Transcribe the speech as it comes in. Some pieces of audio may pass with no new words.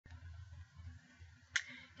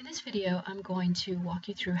In this video, I'm going to walk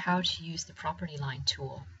you through how to use the property line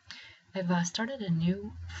tool. I've started a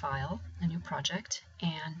new file, a new project,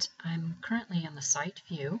 and I'm currently on the site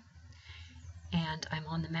view, and I'm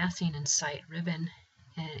on the massing and site ribbon,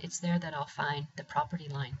 and it's there that I'll find the property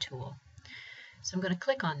line tool. So I'm going to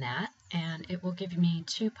click on that, and it will give me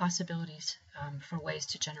two possibilities for ways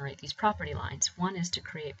to generate these property lines. One is to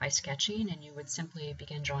create by sketching, and you would simply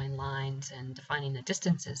begin drawing lines and defining the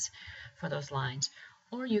distances for those lines.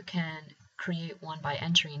 Or you can create one by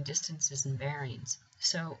entering distances and bearings.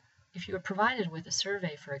 So if you were provided with a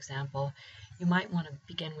survey, for example, you might want to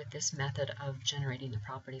begin with this method of generating the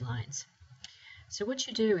property lines. So what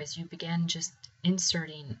you do is you begin just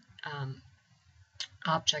inserting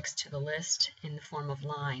objects to the list in the form of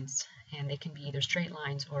lines, and they can be either straight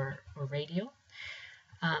lines or radial.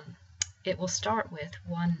 It will start with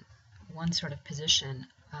one sort of position,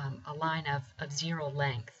 a line of 0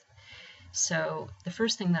 length. So the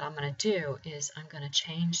first thing that I'm going to do is I'm going to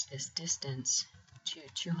change this distance to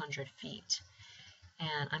 200 feet.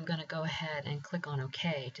 And I'm going to go ahead and click on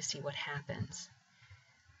OK to see what happens.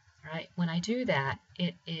 All right, when I do that,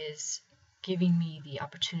 it is giving me the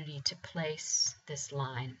opportunity to place this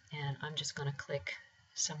line. And I'm just going to click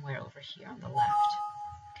somewhere over here on the left.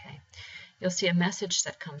 Okay. You'll see a message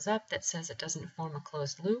that comes up that says it doesn't form a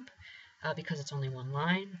closed loop. Because it's only one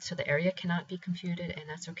line, so the area cannot be computed, and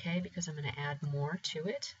that's okay because I'm going to add more to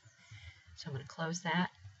it. So I'm going to close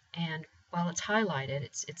that, and while it's highlighted,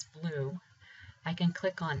 it's blue, I can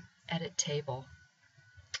click on Edit Table,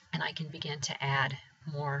 and I can begin to add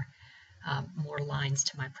more lines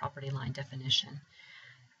to my property line definition.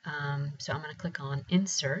 So I'm going to click on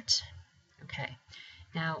Insert. Okay.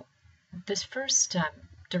 Now, this first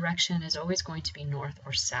direction is always going to be north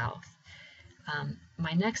or south.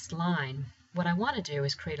 My next line, what I want to do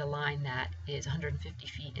is create a line that is 150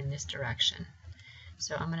 feet in this direction.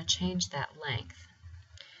 So I'm going to change that length,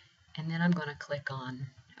 and then I'm going to click on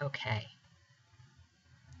OK.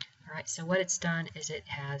 All right, so what it's done is it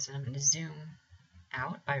has, and I'm going to zoom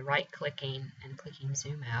out by right-clicking and clicking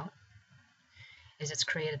Zoom Out, is it's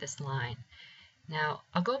created this line. Now,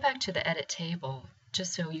 I'll go back to the Edit Table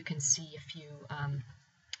just so you can see a few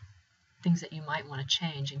things that you might want to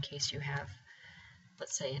change in case you have,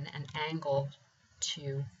 let's say, an angle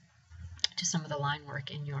to some of the line work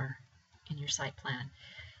in your site plan.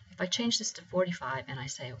 If I change this to 45 and I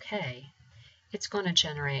say OK, it's going to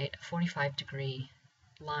generate a 45-degree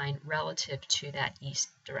line relative to that east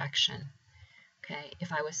direction. Okay,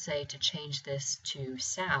 if I was, say, to change this to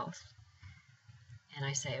south and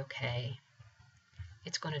I say OK,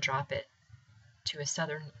 it's going to drop it to a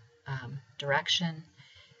southern direction.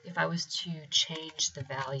 If I was to change the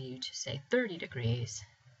value to, say, 30 degrees,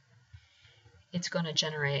 it's going to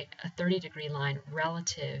generate a 30-degree line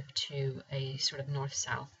relative to a sort of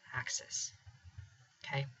north-south axis.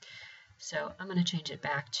 Okay, so I'm going to change it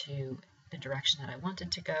back to the direction that I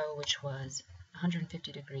wanted to go, which was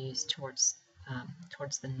 150 degrees towards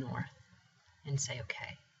the north, and say OK.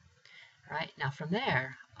 All right, now from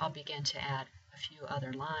there, I'll begin to add a few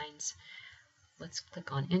other lines. Let's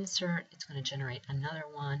click on Insert. It's going to generate another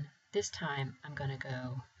one. This time I'm going to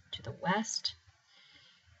go to the west,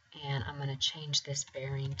 and I'm going to change this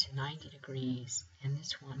bearing to 90 degrees, and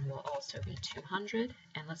this one will also be 200,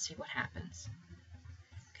 and let's see what happens.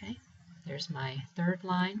 Okay, there's my third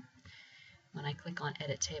line. When I click on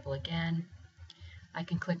Edit Table again, I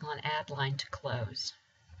can click on Add Line to Close.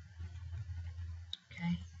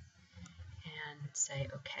 Okay, and say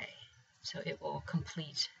OK. So it will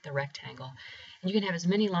complete the rectangle. And you can have as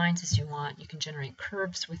many lines as you want. You can generate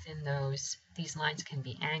curves within those. These lines can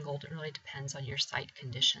be angled. It really depends on your site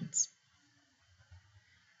conditions.